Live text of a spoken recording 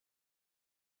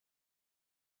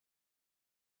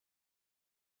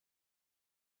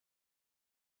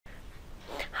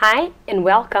Hi and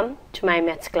welcome to my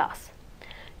maths class.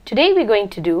 Today we're going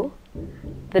to do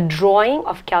the drawing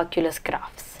of calculus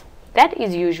graphs. That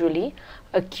is usually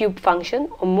a cube function,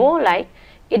 or more like,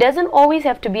 it doesn't always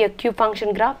have to be a cube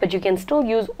function graph, but you can still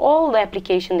use all the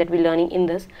application that we're learning in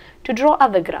this to draw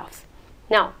other graphs.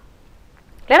 Now,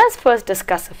 let us first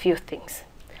discuss a few things.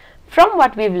 From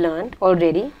what we've learned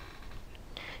already,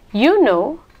 you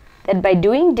know that by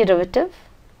doing derivative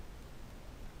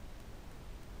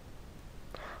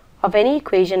of any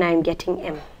equation I am getting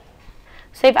m.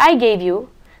 So if I gave you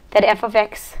that f of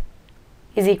x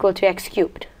is equal to x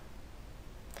cubed,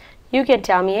 you can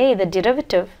tell me, hey, the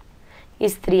derivative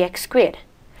is 3x squared,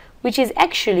 which is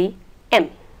actually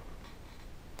m.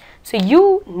 So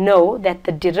you know that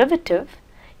the derivative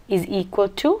is equal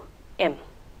to m.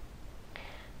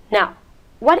 Now,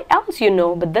 what else you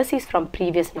know, but this is from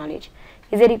previous knowledge,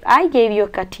 is that if I gave you a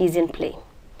Cartesian plane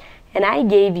and I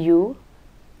gave you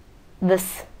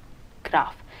this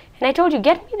graph and I told you,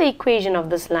 get me the equation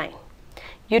of this line,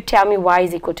 you tell me y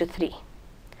is equal to 3.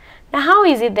 Now how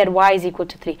is it that y is equal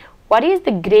to 3? What is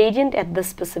the gradient at this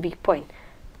specific point?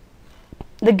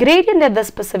 The gradient at this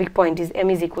specific point is m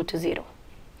is equal to 0.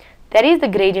 That is the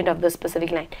gradient of this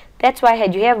specific line. That's why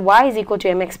you have y is equal to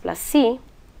mx plus c,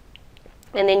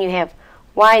 and then you have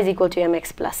y is equal to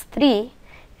mx plus 3,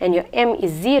 and your m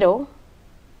is 0,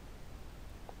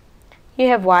 you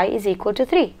have y is equal to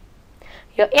 3.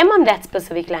 Your m on that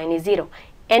specific line is 0.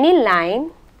 Any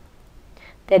line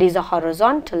that is a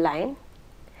horizontal line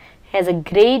has a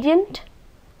gradient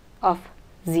of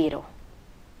 0.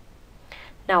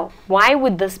 Now, why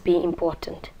would this be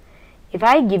important? If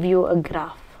I give you a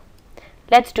graph,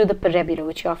 let's do the parabola,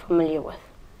 which you are familiar with.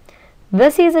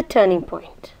 This is a turning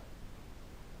point.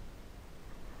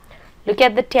 Look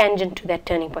at the tangent to that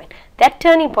turning point. That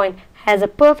turning point has a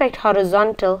perfect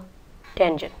horizontal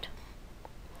tangent.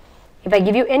 If I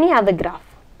give you any other graph,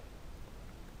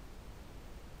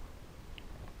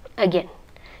 again,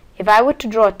 if I were to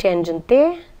draw a tangent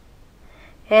there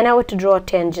and I were to draw a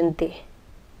tangent there,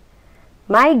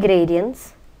 my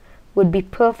gradients would be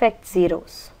perfect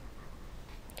zeros.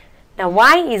 Now,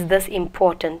 why is this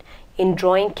important in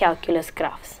drawing calculus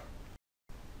graphs?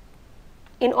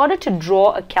 In order to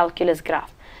draw a calculus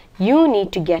graph, you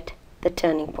need to get the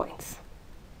turning points.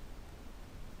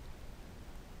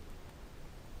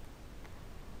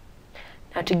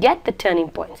 Now, to get the turning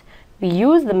points, we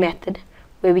use the method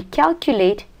where we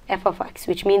calculate f of x,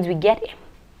 which means we get m.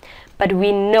 But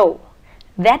we know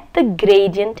that the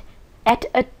gradient at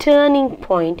a turning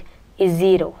point is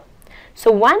 0. So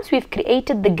once we've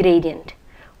created the gradient,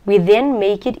 we then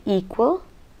make it equal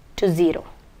to 0.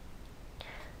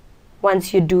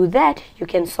 Once you do that, you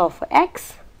can solve for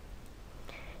x.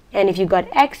 And if you got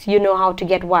x, you know how to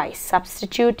get y.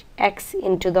 Substitute x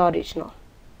into the original.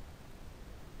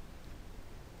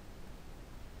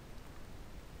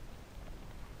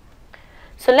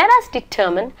 So let us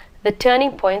determine the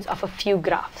turning points of a few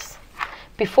graphs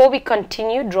before we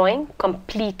continue drawing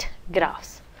complete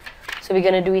graphs. So we're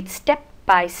going to do it step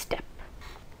by step.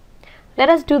 Let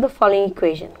us do the following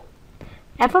equation.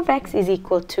 F of x is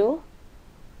equal to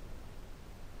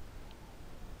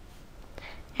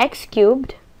x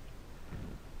cubed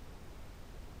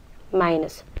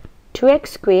minus 2x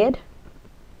squared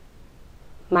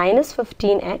minus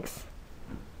 15x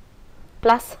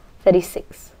plus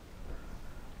 36.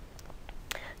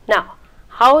 Now,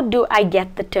 how do I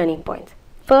get the turning points?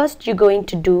 First, you're going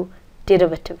to do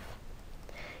derivative.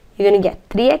 You're going to get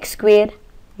 3x squared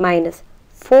minus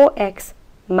 4x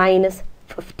minus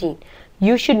 15.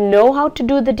 You should know how to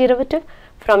do the derivative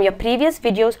from your previous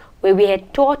videos where we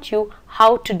had taught you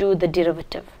how to do the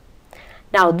derivative.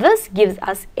 Now, this gives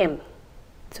us m.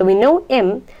 So, we know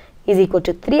m is equal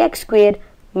to 3x squared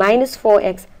minus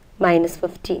 4x minus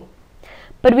 15.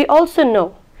 But we also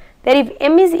know that if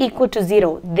m is equal to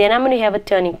 0, then I'm going to have a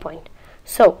turning point.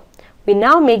 So, we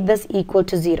now make this equal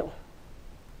to 0.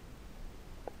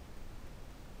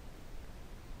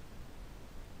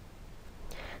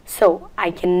 So, I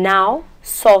can now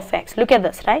solve for x. Look at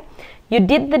this, right? You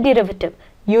did the derivative.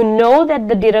 You know that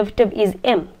the derivative is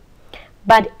m.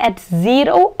 But at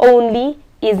 0 only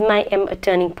is my m a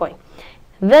turning point.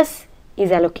 This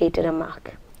is allocated a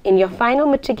mark. In your final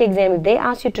matric exam, if they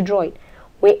ask you to draw it,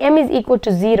 where m is equal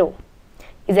to 0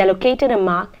 is allocated a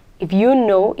mark if you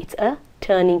know it's a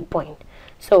turning point.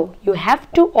 So you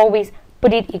have to always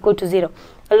put it equal to 0.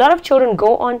 A lot of children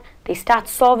go on, they start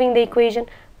solving the equation,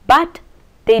 but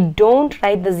they don't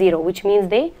write the 0, which means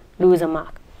they lose a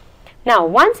mark. Now,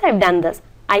 once I've done this,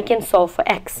 I can solve for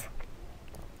x.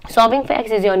 Solving for x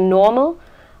is your normal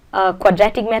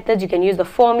quadratic methods. You can use the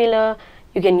formula,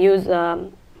 you can use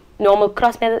normal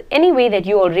cross method, any way that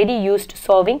you already used to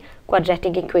solving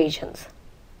quadratic equations.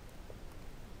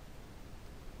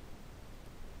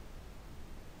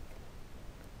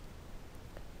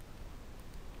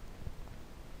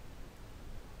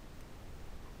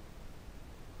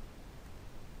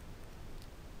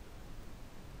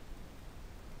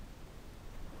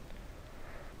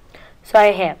 So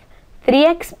I have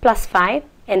 3x plus 5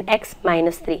 and x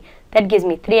minus 3. That gives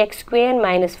me 3x squared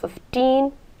minus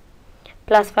 15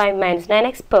 plus 5 minus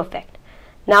 9x. Perfect.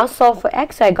 Now solve for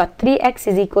x. So I got 3x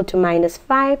is equal to minus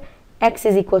 5. X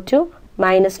is equal to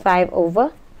minus 5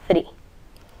 over 3.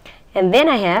 And then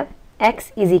I have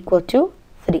x is equal to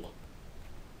 3.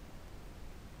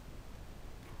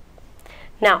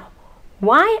 Now,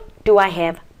 why do I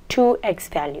have two x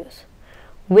values?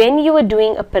 When you were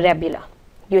doing a parabola,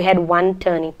 you had one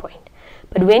turning point.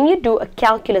 But when you do a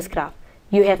calculus graph,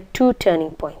 you have two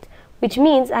turning points, which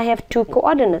means I have two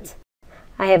coordinates.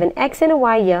 I have an x and a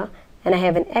y here, and I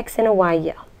have an x and a y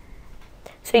here.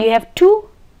 So you have two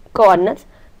coordinates,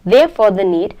 therefore the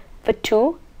need for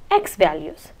two x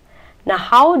values. Now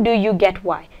how do you get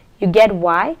y? You get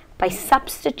y by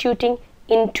substituting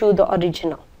into the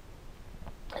original.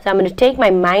 So I'm going to take my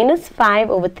minus 5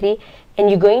 over 3 and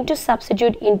you're going to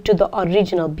substitute into the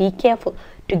original. Be careful.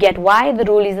 To get y, the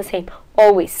rule is the same.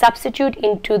 Always substitute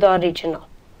into the original.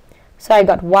 So I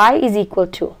got y is equal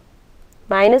to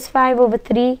minus 5 over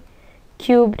 3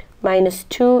 cubed minus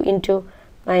 2 into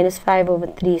minus 5 over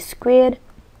 3 squared.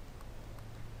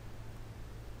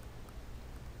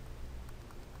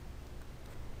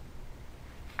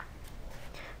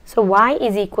 So y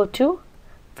is equal to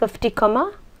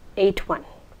 50,81.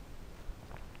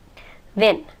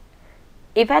 Then,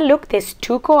 if I look, there's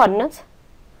two coordinates.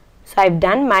 So I've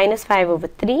done minus 5 over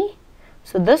 3.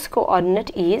 So this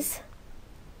coordinate is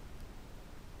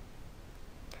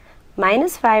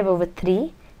minus 5 over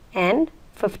 3 and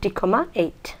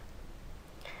 50,8.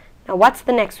 Now what's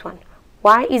the next one?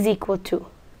 Y is equal to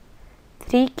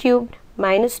 3 cubed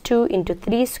minus 2 into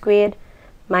 3 squared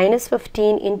minus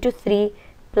 15 into 3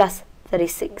 plus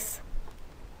 36.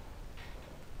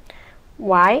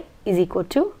 Y is equal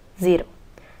to 0.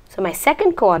 So my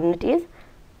second coordinate is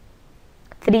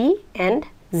 3 and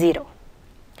 0.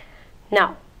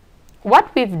 Now,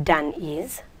 what we've done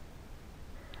is,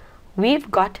 we've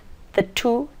got the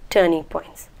two turning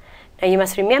points. Now you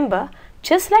must remember,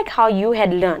 just like how you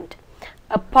had learned,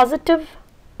 a positive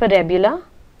parabola,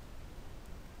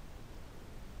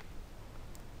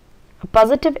 a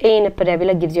positive A in a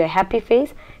parabola gives you a happy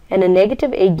face and a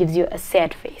negative A gives you a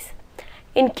sad face.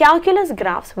 In calculus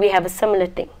graphs, we have a similar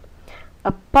thing.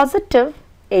 A positive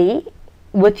A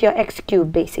with your x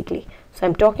cubed basically. So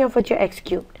I'm talking of with your x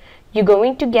cubed. You're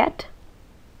going to get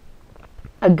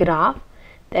a graph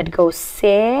that goes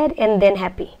sad and then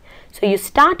happy. So you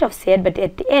start off sad, but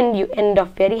at the end you end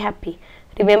off very happy.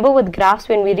 Remember, with graphs,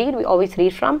 when we read, we always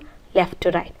read from left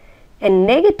to right. And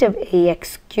negative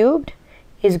ax cubed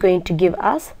is going to give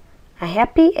us a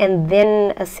happy and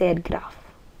then a sad graph.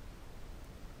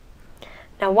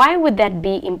 Now why would that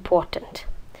be important?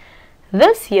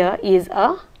 This here is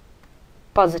a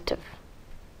positive.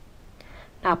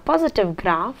 Now positive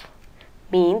graph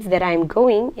means that I'm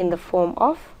going in the form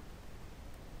of,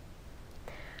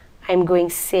 I'm going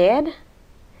sad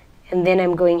and then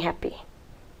I'm going happy.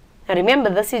 Now remember,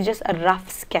 this is just a rough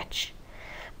sketch,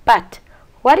 but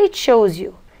what it shows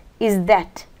you is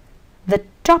that the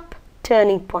top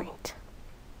turning point,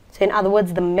 so in other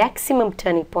words the maximum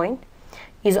turning point,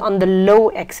 is on the low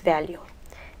x value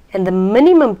and the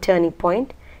minimum turning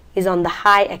point is on the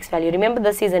high x value. Remember,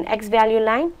 this is an x value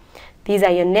line. These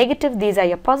are your negative, these are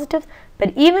your positives.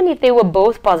 But even if they were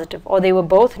both positive or they were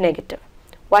both negative,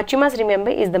 what you must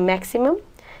remember is the maximum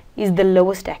is the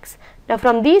lowest x. Now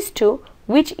from these two,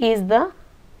 which is the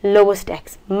lowest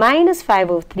x? Minus 5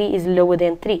 over 3 is lower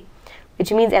than 3,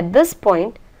 which means at this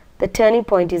point the turning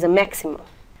point is a maximum.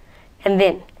 And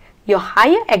then your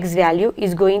higher x value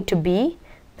is going to be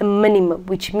the minimum,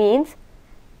 which means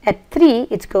at 3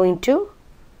 it's going to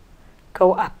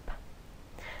go up.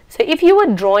 So if you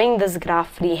were drawing this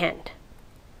graph freehand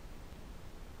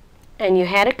and you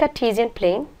had a Cartesian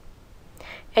plane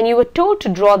and you were told to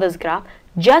draw this graph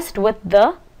just with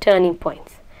the turning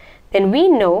points, then we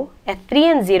know at 3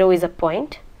 and 0 is a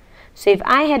point. So if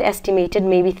I had estimated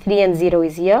maybe 3 and 0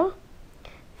 is here,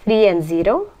 3 and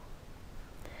 0,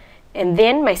 and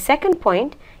then my second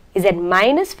point is at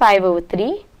minus 5 over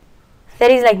 3, that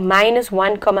is like minus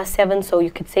 1,7, so you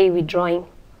could say we're drawing.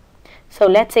 So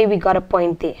let's say we got a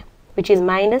point there, which is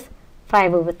minus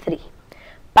 5 over 3.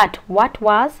 But what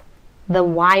was the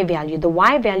y value? The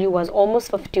y value was almost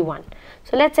 51.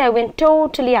 So let's say I went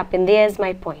totally up and there's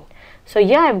my point. So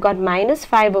here I've got minus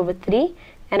 5 over 3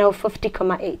 and over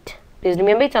 50,8. Please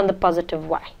remember it's on the positive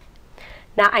y.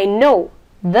 Now I know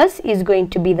this is going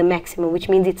to be the maximum, which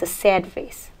means it's a sad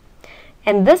face.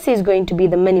 And this is going to be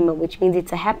the minimum, which means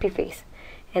it's a happy face.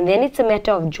 And then it's a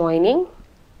matter of joining.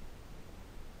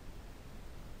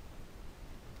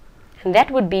 And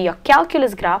that would be your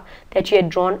calculus graph that you had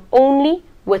drawn only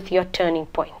with your turning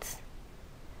points.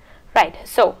 Right,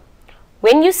 so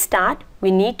when you start,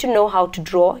 we need to know how to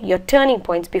draw your turning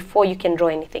points before you can draw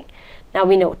anything. Now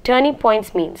we know turning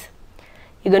points means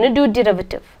you're going to do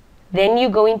derivative. Then you're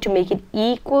going to make it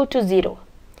equal to 0.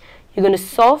 You're going to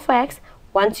solve for x.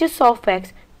 Once you solve for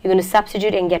x, you're going to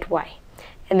substitute and get y.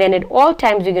 And then at all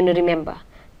times you're going to remember,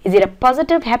 is it a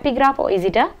positive happy graph or is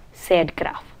it a sad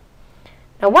graph?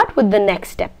 Now what would the next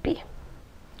step be?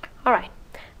 Alright,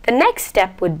 the next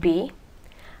step would be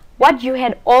what you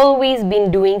had always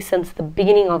been doing since the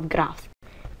beginning of graphs.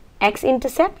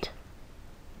 X-intercept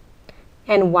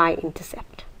and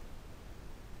Y-intercept.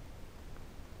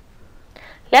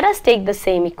 Let us take the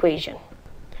same equation.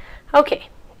 Okay,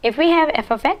 if we have f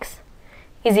of x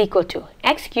is equal to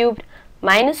x cubed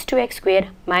minus 2x squared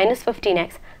minus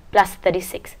 15x plus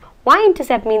 36.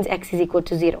 Y-intercept means x is equal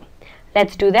to 0.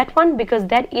 Let's do that one because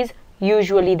that is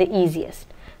usually the easiest.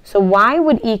 So y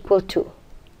would equal to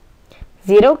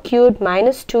 0 cubed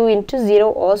minus 2 into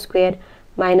 0 all squared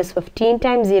minus 15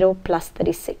 times 0 plus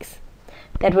 36.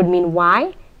 That would mean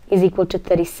y is equal to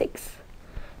 36.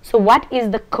 So what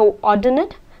is the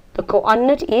coordinate? The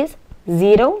coordinate is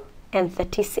 0 and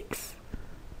 36.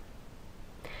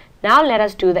 Now let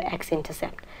us do the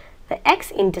x-intercept. The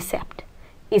x-intercept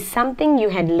is something you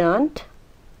had learnt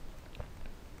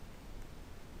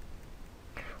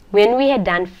when we had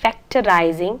done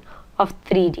factorizing of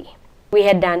 3D. We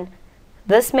had done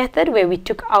this method where we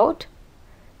took out,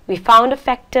 we found a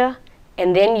factor,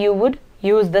 and then you would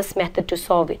use this method to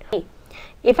solve it.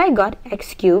 If I got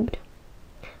x cubed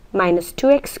minus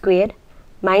 2x squared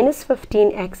minus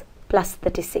 15x plus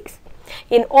 36.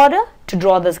 In order to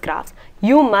draw this graph,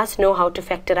 you must know how to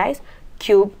factorize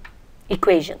cube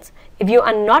equations. If you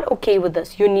are not okay with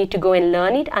this, you need to go and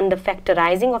learn it under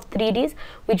factorizing of 3Ds,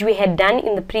 which we had done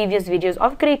in the previous videos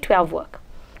of grade 12 work.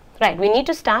 Right, we need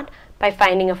to start by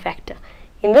finding a factor.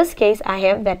 In this case, I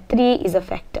have that 3 is a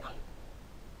factor.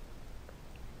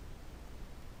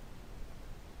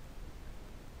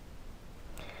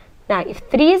 Now, if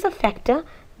 3 is a factor,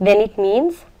 then it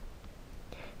means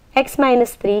x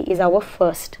minus 3 is our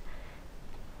first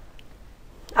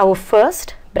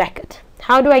bracket.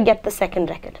 How do I get the second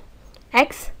bracket?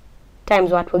 X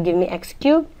times what will give me x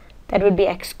cubed, that would be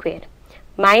x squared.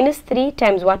 Minus 3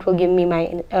 times what will give me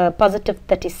my positive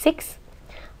 36.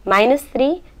 Minus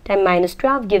 3 times minus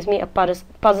 12 gives me a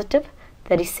positive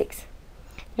 36.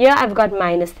 Here I've got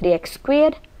minus 3x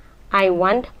squared. I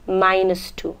want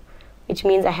minus 2, which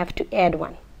means I have to add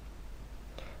 1.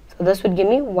 So this would give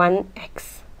me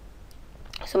 1x.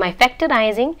 So my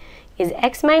factorizing is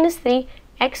x minus 3,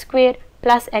 x squared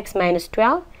plus x minus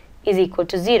 12 is equal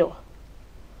to 0.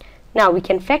 Now we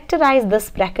can factorize this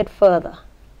bracket further.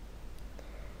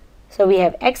 So we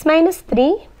have x minus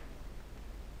 3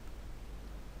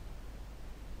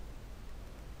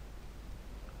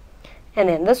 and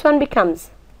then this one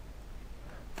becomes,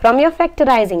 from your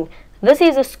factorizing, this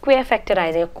is a square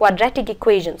factorizing, a quadratic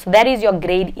equation. So that is your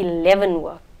grade 11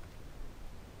 work.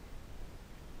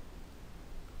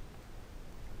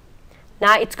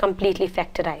 Now it's completely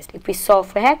factorized. If we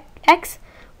solve for x,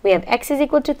 we have x is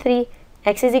equal to 3,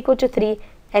 x is equal to 3,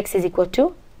 x is equal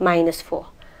to minus 4.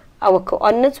 Our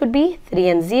coordinates would be 3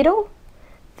 and 0,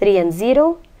 3 and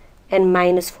 0, and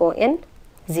minus 4 and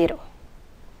 0.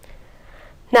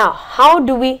 Now, how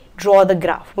do we draw the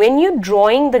graph? When you're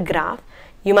drawing the graph,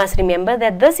 you must remember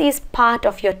that this is part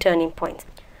of your turning points.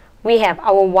 We have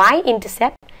our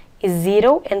y-intercept is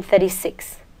 0 and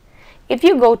 36. If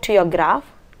you go to your graph,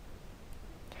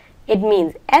 it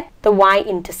means at the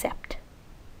y-intercept,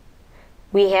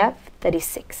 we have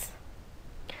 36.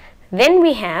 Then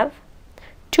we have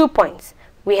 2 points.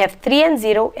 We have 3 and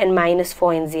 0 and minus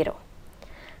 4 and 0.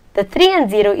 The 3 and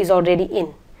 0 is already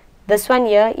in. This one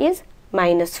here is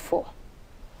minus 4.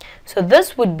 So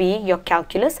this would be your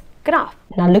calculus graph.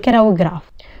 Now look at our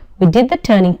graph. We did the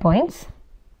turning points.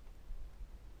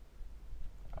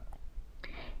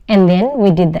 And then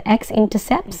we did the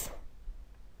x-intercepts.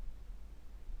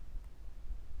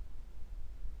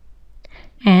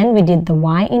 And we did the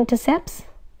y-intercepts.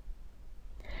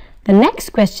 The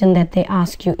next question that they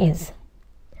ask you is,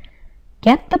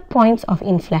 get the points of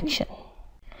inflection.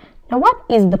 Now what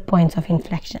is the points of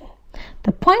inflection?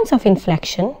 The points of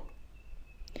inflection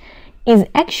is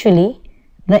actually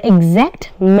the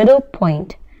exact middle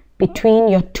point between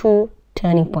your two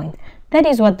turning points. That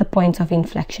is what the points of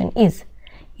inflection is.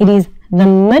 It is the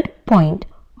midpoint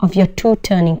of your two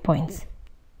turning points.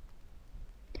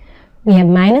 We have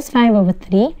minus 5 over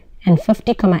 3 and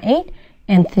 50,8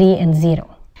 and 3 and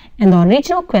 0. And the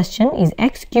original question is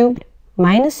x cubed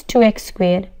minus 2x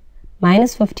squared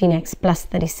minus 15x plus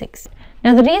 36.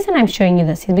 Now the reason I'm showing you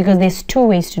this is because there's two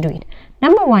ways to do it.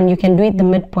 Number one, you can do it the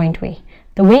midpoint way,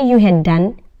 the way you had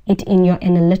done it in your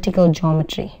analytical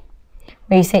geometry,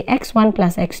 where you say x1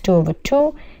 plus x2 over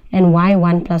 2 and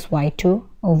y1 plus y2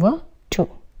 over 2.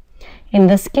 In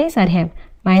this case, I'd have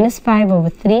minus 5 over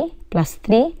 3 plus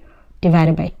 3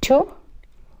 divided by 2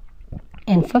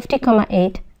 and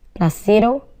 50,8 plus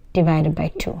 0 divided by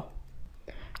 2,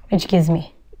 which gives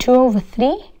me 2 over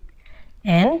 3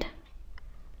 and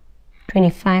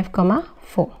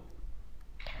 25,4.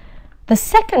 The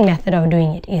second method of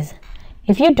doing it is,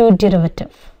 if you do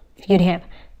derivative, you'd have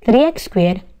 3x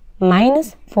squared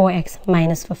minus 4x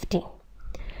minus 15.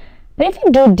 But if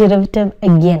you do derivative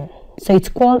again, so it's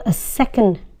called a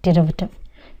second derivative,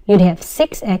 you'd have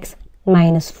 6x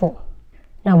minus 4.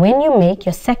 Now when you make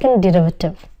your second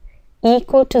derivative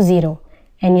equal to 0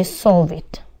 and you solve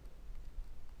it,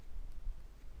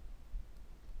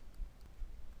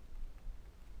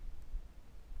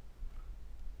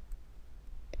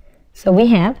 so we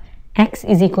have x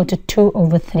is equal to 2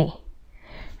 over 3.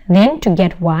 Then to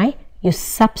get y, you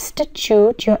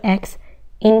substitute your x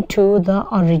into the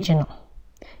original,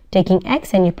 taking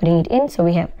x and you're putting it in. So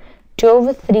we have 2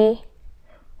 over 3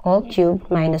 all cubed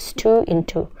minus 2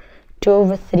 into 2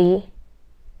 over 3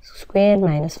 squared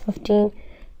minus 15,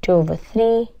 2 over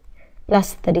 3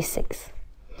 plus 36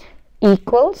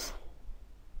 equals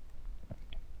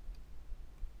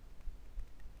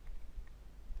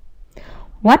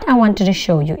what I wanted to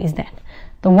show you is that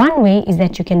the one way is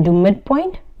that you can do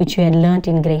midpoint, which you had learnt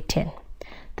in grade 10.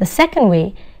 The second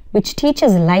way, which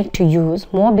teachers like to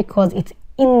use more because it's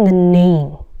in the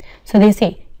name. So they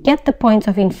say, get the points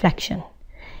of inflection.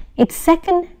 It's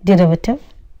second derivative.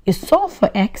 You solve for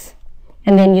x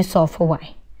and then you solve for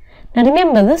y. Now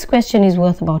remember, this question is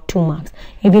worth about 2 marks.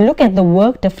 If you look at the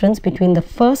work difference between the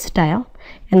first style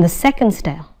and the second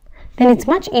style, then it's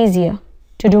much easier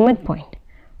to do midpoint.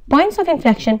 Points of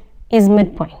inflection is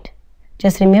midpoint.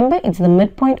 Just remember, it's the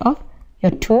midpoint of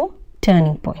your two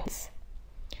turning points.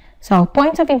 So our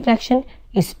points of inflection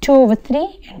is 2 over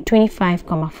 3 and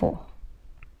 25,4.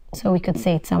 So we could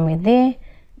say it's somewhere there,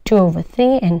 2 over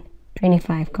 3 and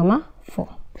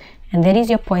 25,4. And that is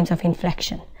your points of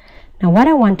inflection. Now what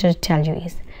I wanted to tell you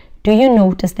is, do you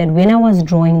notice that when I was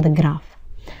drawing the graph,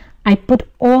 I put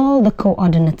all the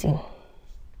coordinates in?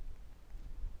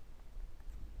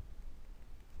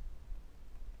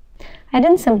 I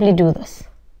didn't simply do this.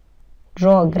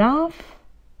 Draw a graph,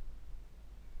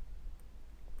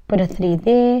 put a 3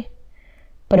 there,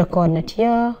 put a coordinate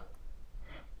here,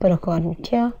 put a coordinate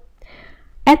here.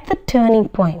 At the turning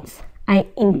points, I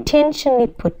intentionally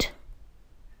put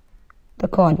the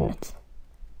coordinates.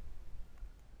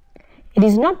 It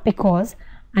is not because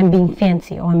I'm being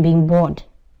fancy or I'm being bored.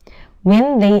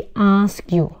 When they ask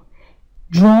you,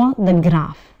 draw the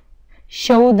graph,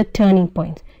 show the turning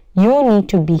points, you need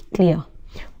to be clear.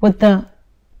 With the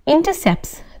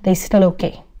intercepts, they're still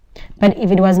okay. But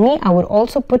if it was me, I would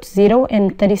also put 0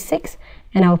 and 36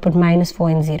 and I would put minus 4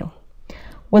 and 0.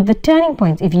 With the turning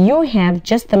points, if you have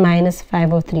just the minus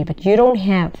 503, but you don't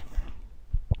have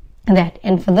that,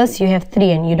 and for this you have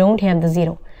 3 and you don't have the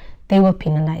 0, they will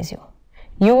penalize you.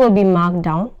 You will be marked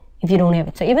down if you don't have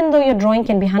it. So even though your drawing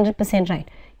can be 100% right,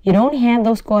 you don't have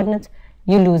those coordinates,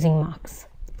 you're losing marks.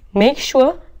 Make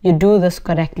sure you do this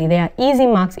correctly. They are easy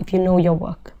marks if you know your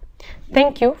work.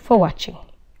 Thank you for watching.